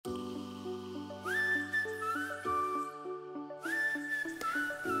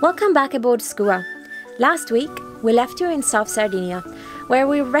Welcome back aboard Skua. Last week, we left you in South Sardinia, where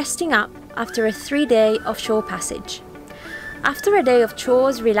we were resting up after a 3-day offshore passage. After a day of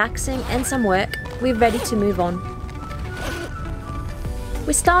chores, relaxing and some work, we're ready to move on.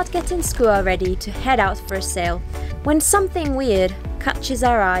 We start getting Skua ready to head out for a sail, when something weird catches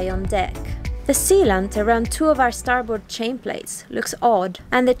our eye on deck. The sealant around 2 of our starboard chain plates looks odd,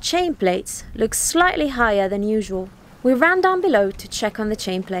 and the chain plates look slightly higher than usual. We ran down below to check on the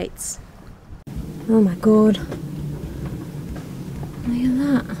chain plates. Oh my god. Look at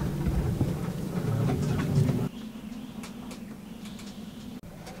that.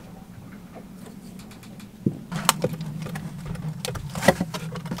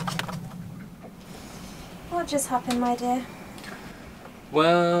 What just happened, my dear?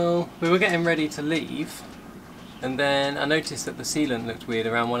 Well, we were getting ready to leave, and then I noticed that the sealant looked weird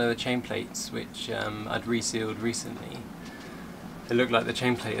around one of the chain plates, which I'd resealed recently. It looked like the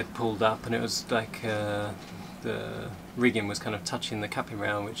chain plate had pulled up, and it was like the rigging was kind of touching the capping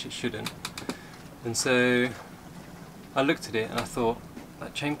rail, which it shouldn't. And so I looked at it and I thought,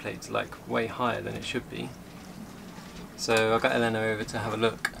 that chain plate's like way higher than it should be. So I got Elena over to have a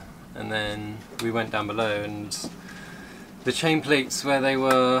look, and then we went down below, and the chain plates where they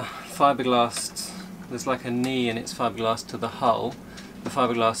were fiberglassed, there's like a knee and it's fiberglass to the hull. The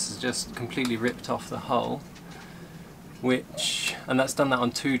fiberglass is just completely ripped off the hull, and that's done that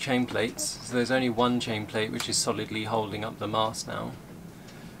on 2 chain plates. So there's only 1 chain plate which is solidly holding up the mast now,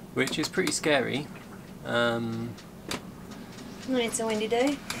 which is pretty scary. It's a windy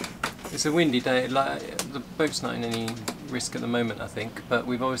day. It's a windy day. Like, the boat's not in any risk at the moment, I think, but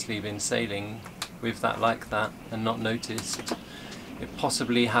we've obviously been sailing with that like that and not noticed. It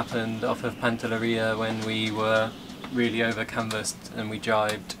possibly happened off of Pantelleria when we were really over canvassed and we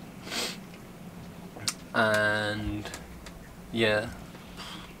jibed, and yeah,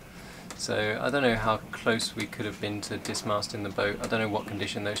 so I don't know how close we could have been to dismasting the boat. I don't know what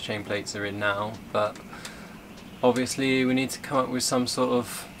condition those chain plates are in now, but obviously we need to come up with some sort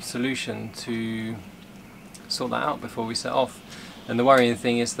of solution to sort that out before we set off. And the worrying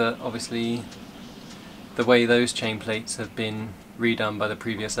thing is that obviously the way those chain plates have been redone by the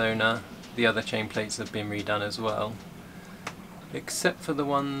previous owner, the other chain plates have been redone as well, except for the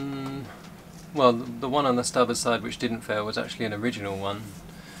one, well, the one on the starboard side which didn't fail was actually an original one,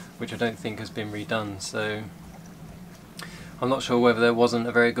 which I don't think has been redone. So I'm not sure whether there wasn't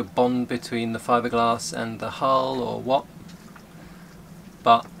a very good bond between the fiberglass and the hull or what,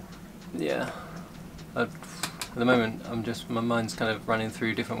 but yeah, at the moment my mind's kind of running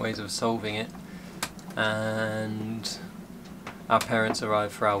through different ways of solving it. And our parents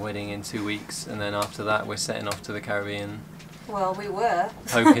arrive for our wedding in 2 weeks, and then after that we're setting off to the Caribbean. Well, we were.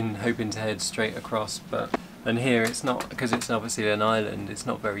 hoping to head straight across, and here it's not, because it's obviously an island, it's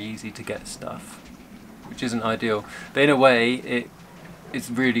not very easy to get stuff, which isn't ideal. But in a way, it's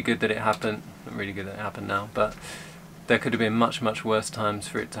really good that it happened. Not really good that it happened now, but there could have been much worse times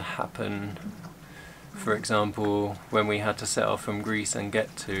for it to happen. For example, when we had to set off from Greece and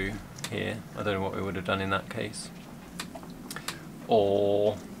get to here, I don't know what we would have done in that case.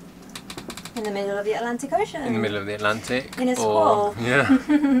 Or in the middle of the Atlantic Ocean. In the middle of the Atlantic. In a squall. Yeah.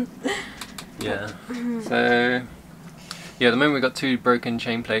 Yeah. So yeah, at the moment we've got 2 broken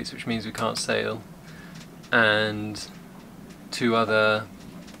chain plates, which means we can't sail, and 2 other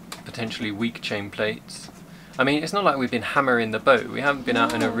potentially weak chain plates. I mean, it's not like we've been hammering the boat. We haven't been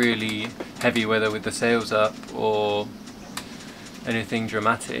out in a really heavy weather with the sails up or anything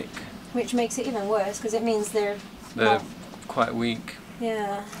dramatic. Which makes it even worse, because it means they're quite weak.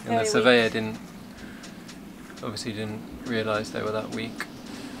 Yeah, and the surveyor obviously didn't realise they were that weak.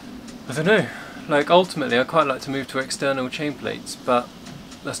 I don't know. Like, ultimately, I quite like to move to external chain plates, but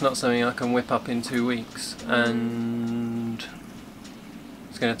that's not something I can whip up in 2 weeks, and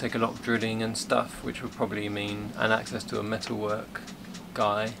it's going to take a lot of drilling and stuff, which would probably mean and access to a metalwork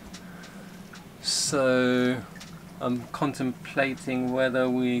guy. So I'm contemplating whether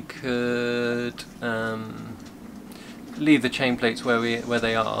we could leave the chain plates where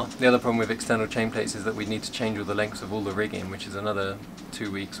they are. The other problem with external chain plates is that we need to change all the lengths of all the rigging, which is another 2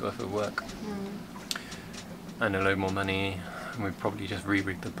 weeks worth of work and a load more money. And we'd probably just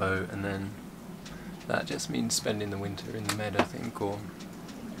re-rig the boat, and then that just means spending the winter in the Med, I think, or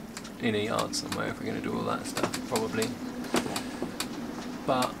in a yard somewhere if we're going to do all that stuff, probably.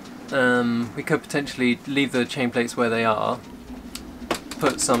 But we could potentially leave the chain plates where they are,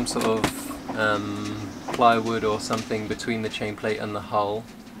 put some sort of plywood or something between the chain plate and the hull,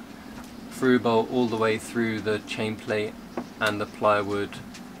 through bolt all the way through the chain plate and the plywood,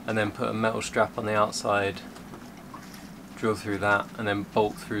 and then put a metal strap on the outside, drill through that, and then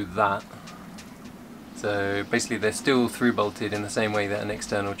bolt through that. So basically they're still through bolted in the same way that an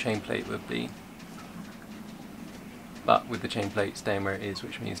external chain plate would be, but with the chain plate staying where it is,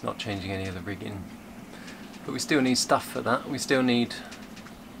 which means not changing any of the rigging. But we still need stuff for that, we still need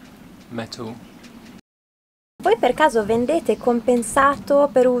metal. Voi per caso vendete compensato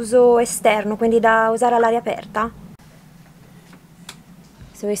per uso esterno, quindi da usare all'aria aperta?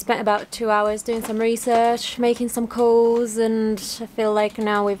 So we spent about 2 hours doing some research, making some calls, and I feel like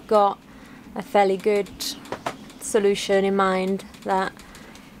now we've got a fairly good solution in mind that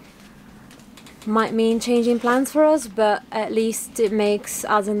might mean changing plans for us, but at least it makes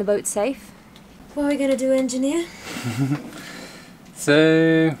us and the boat safe. What are we going to do, engineer?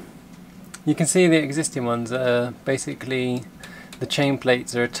 So you can see the existing ones are basically, the chain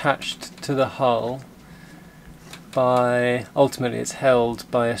plates are attached to the hull by, ultimately it's held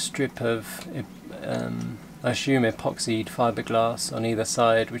by a strip of I assume epoxied fiberglass on either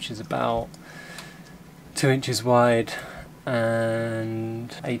side, which is about 2 inches wide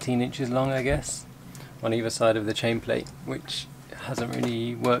and 18 inches long, I guess, on either side of the chain plate, which hasn't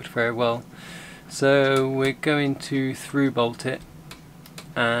really worked very well. So we're going to through bolt it,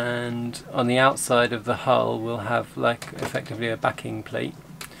 and on the outside of the hull we'll have like effectively a backing plate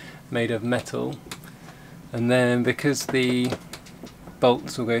made of metal, and then because the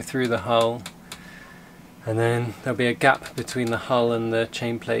bolts will go through the hull, and then there'll be a gap between the hull and the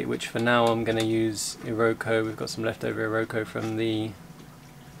chain plate, which for now I'm going to use Iroko. We've got some leftover Iroko from the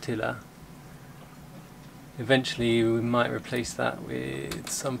tiller. Eventually we might replace that with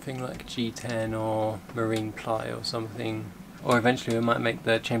something like G10 or marine ply or something, or eventually we might make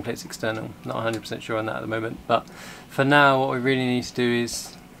the chain plates external. Not 100% sure on that at the moment, but for now what we really need to do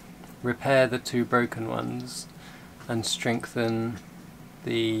is repair the 2 broken ones and strengthen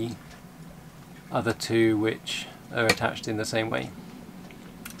the other 2 which are attached in the same way.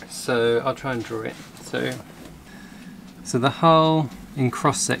 So I'll try and draw it. So the hull in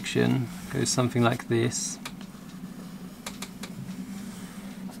cross section goes something like this.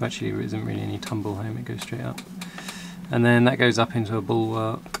 Actually there isn't really any tumble home, it goes straight up. And then that goes up into a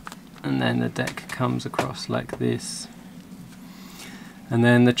bulwark, and then the deck comes across like this. And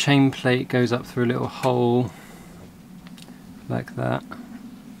then the chain plate goes up through a little hole like that.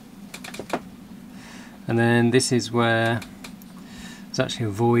 And then this is where there's actually a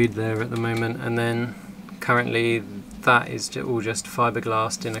void there at the moment, and then currently that is all just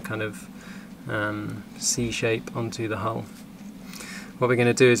fiberglassed in a kind of C shape onto the hull. What we're going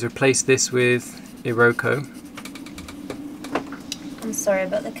to do is replace this with Iroko. I'm sorry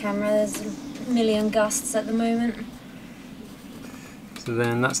about the camera, there's a million gusts at the moment. So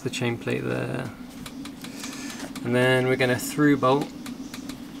then that's the chain plate there. And then we're going to through bolt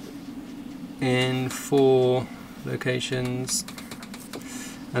in 4 locations.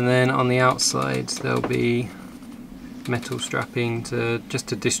 And then on the outside there'll be metal strapping just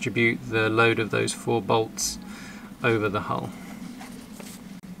to distribute the load of those 4 bolts over the hull.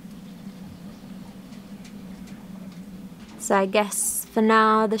 So I guess for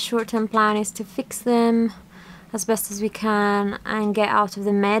now the short-term plan is to fix them as best as we can and get out of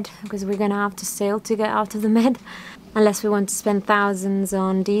the med, because we're gonna have to sail to get out of the med unless we want to spend thousands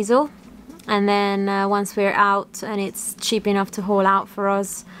on diesel. And then once we're out and it's cheap enough to haul out for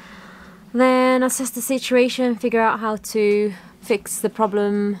us, then assess the situation, figure out how to fix the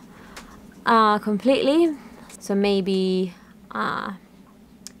problem completely. So maybe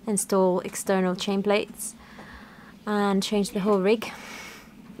install external chain plates and change the whole rig,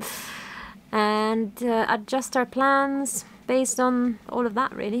 and adjust our plans based on all of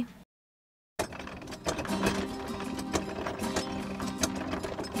that, really.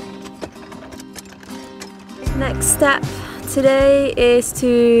 Next step today is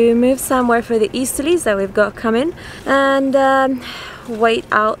to move somewhere for the easterlies that we've got coming, and wait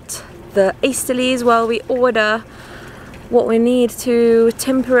out the easterlies while we order what we need to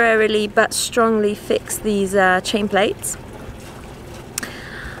temporarily but strongly fix these chain plates.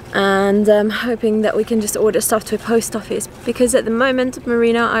 And I'm hoping that we can just order stuff to a post office, because at the moment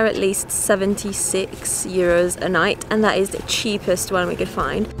marina are at least 76 euros a night, and that is the cheapest one we could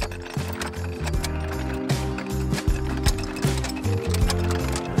find.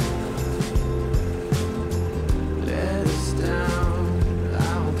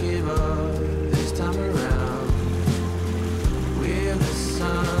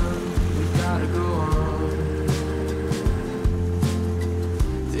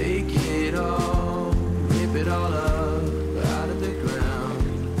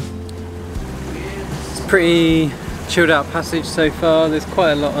 Pretty chilled out passage so far. There's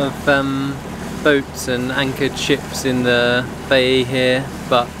quite a lot of boats and anchored ships in the bay here,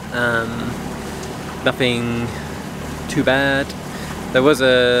 but nothing too bad. There was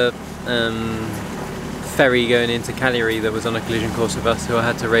a ferry going into Cagliari that was on a collision course with us, who I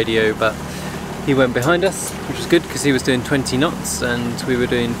had to radio, but he went behind us, which was good because he was doing 20 knots and we were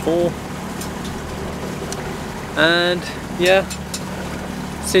doing 4. And yeah,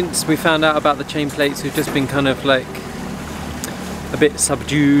 since we found out about the Chainplates, we've just been kind of like a bit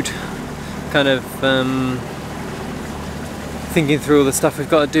subdued, kind of thinking through all the stuff we've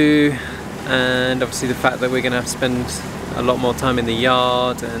got to do, and obviously the fact that we're going to have to spend a lot more time in the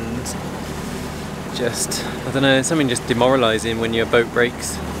yard, and just, I don't know, something just demoralising when your boat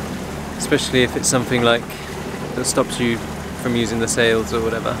breaks, especially if it's something like that stops you from using the sails or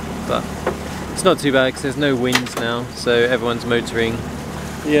whatever. But it's not too bad because there's no wind now, so everyone's motoring.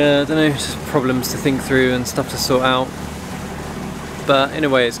 Yeah, I don't know, just problems to think through and stuff to sort out. But in a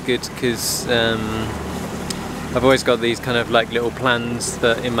way it's good because I've always got these kind of like little plans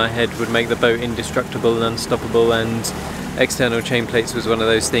that in my head would make the boat indestructible and unstoppable, and external Chainplates was one of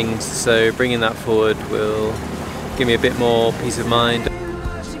those things, so bringing that forward will give me a bit more peace of mind.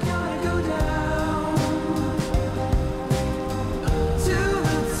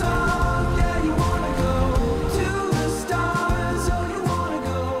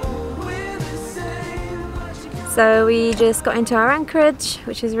 So we just got into our anchorage,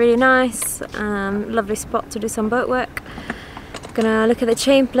 which is really nice. Lovely spot to do some boat work. Gonna look at the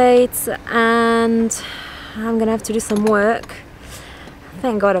Chainplates, and I'm gonna have to do some work.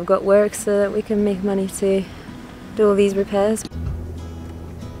 Thank God I've got work so that we can make money to do all these repairs.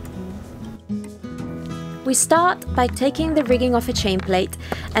 We start by taking the rigging off a Chainplate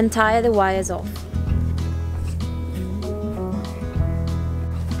and tie the wires off.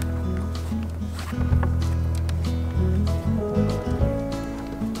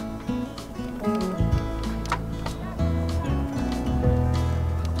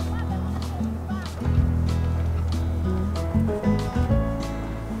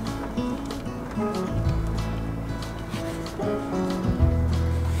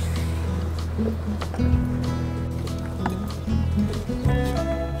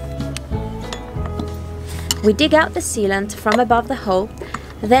 We dig out the sealant from above the hull,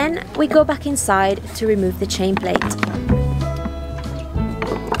 then we go back inside to remove the Chainplate.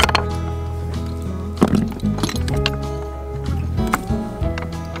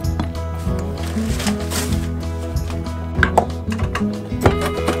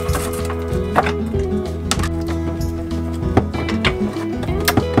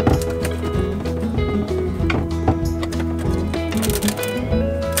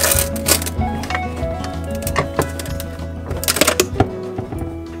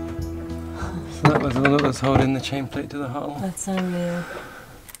 That was the one that was holding the Chainplate to the hull. That's unreal.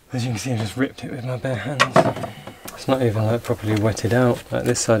 As you can see, I just ripped it with my bare hands. It's not even like properly wetted out. Like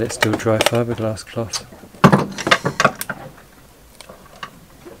this side it's still dry fiberglass cloth.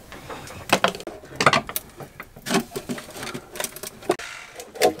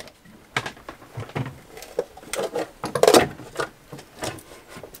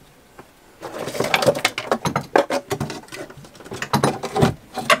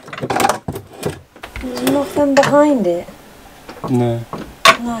 There's nothing behind it. No.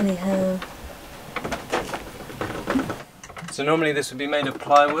 Bloody hell. So normally this would be made of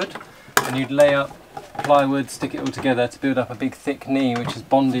plywood, and you'd lay up plywood, stick it all together to build up a big thick knee which is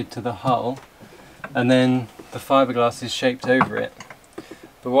bonded to the hull, and then the fiberglass is shaped over it.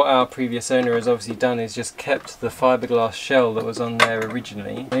 But what our previous owner has obviously done is just kept the fiberglass shell that was on there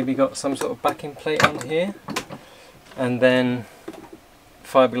originally, maybe got some sort of backing plate on here, and then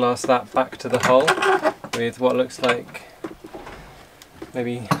fiberglass that back to the hull with what looks like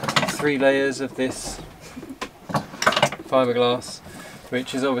maybe 3 layers of this fiberglass,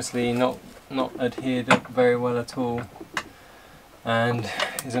 which is obviously not adhered very well at all and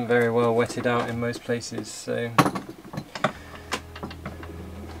isn't very well wetted out in most places, so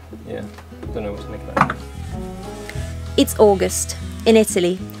yeah, don't know what to make of that. It's August in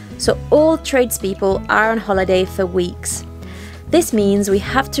Italy, so all tradespeople are on holiday for weeks. This means we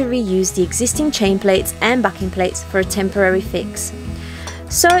have to reuse the existing Chainplates and backing plates for a temporary fix.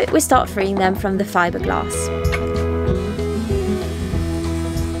 So we start freeing them from the fiberglass.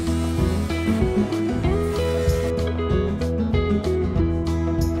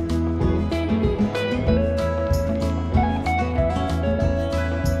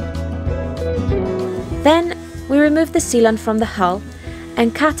 Then we remove the sealant from the hull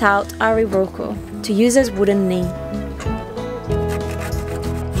and cut out our Iroko to use as wooden knee.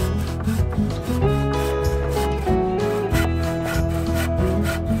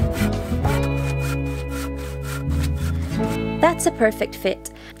 That's a perfect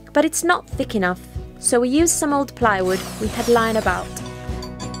fit, but it's not thick enough, so we used some old plywood we had lying about.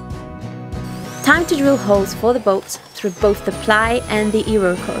 Time to drill holes for the bolts through both the ply and the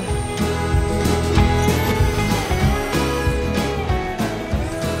Iroko.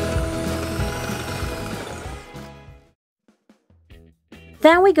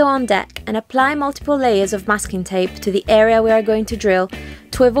 Then we go on deck and apply multiple layers of masking tape to the area we are going to drill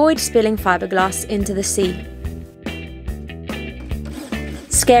to avoid spilling fiberglass into the sea.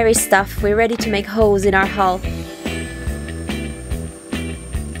 Scary stuff, we're ready to make holes in our hull.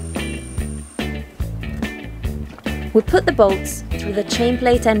 We put the bolts through the chain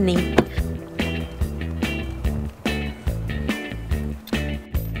plate and knee.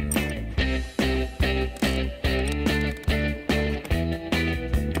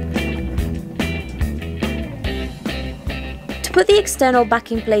 To put the external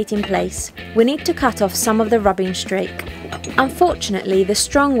backing plate in place, we need to cut off some of the rubbing strake. Unfortunately, the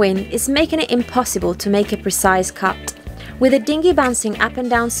strong wind is making it impossible to make a precise cut. With the dinghy bouncing up and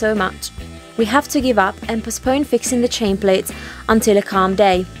down so much, we have to give up and postpone fixing the chain plates until a calm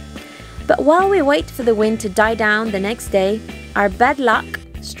day. But while we wait for the wind to die down the next day, our bad luck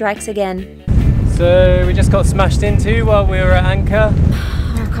strikes again. So we just got smashed into while we were at anchor.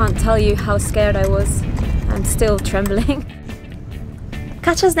 I can't tell you how scared I was. I'm still trembling.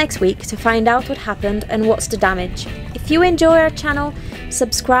 Catch us next week to find out what happened and what's the damage. If you enjoy our channel,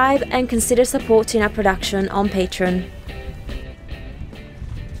 subscribe and consider supporting our production on Patreon.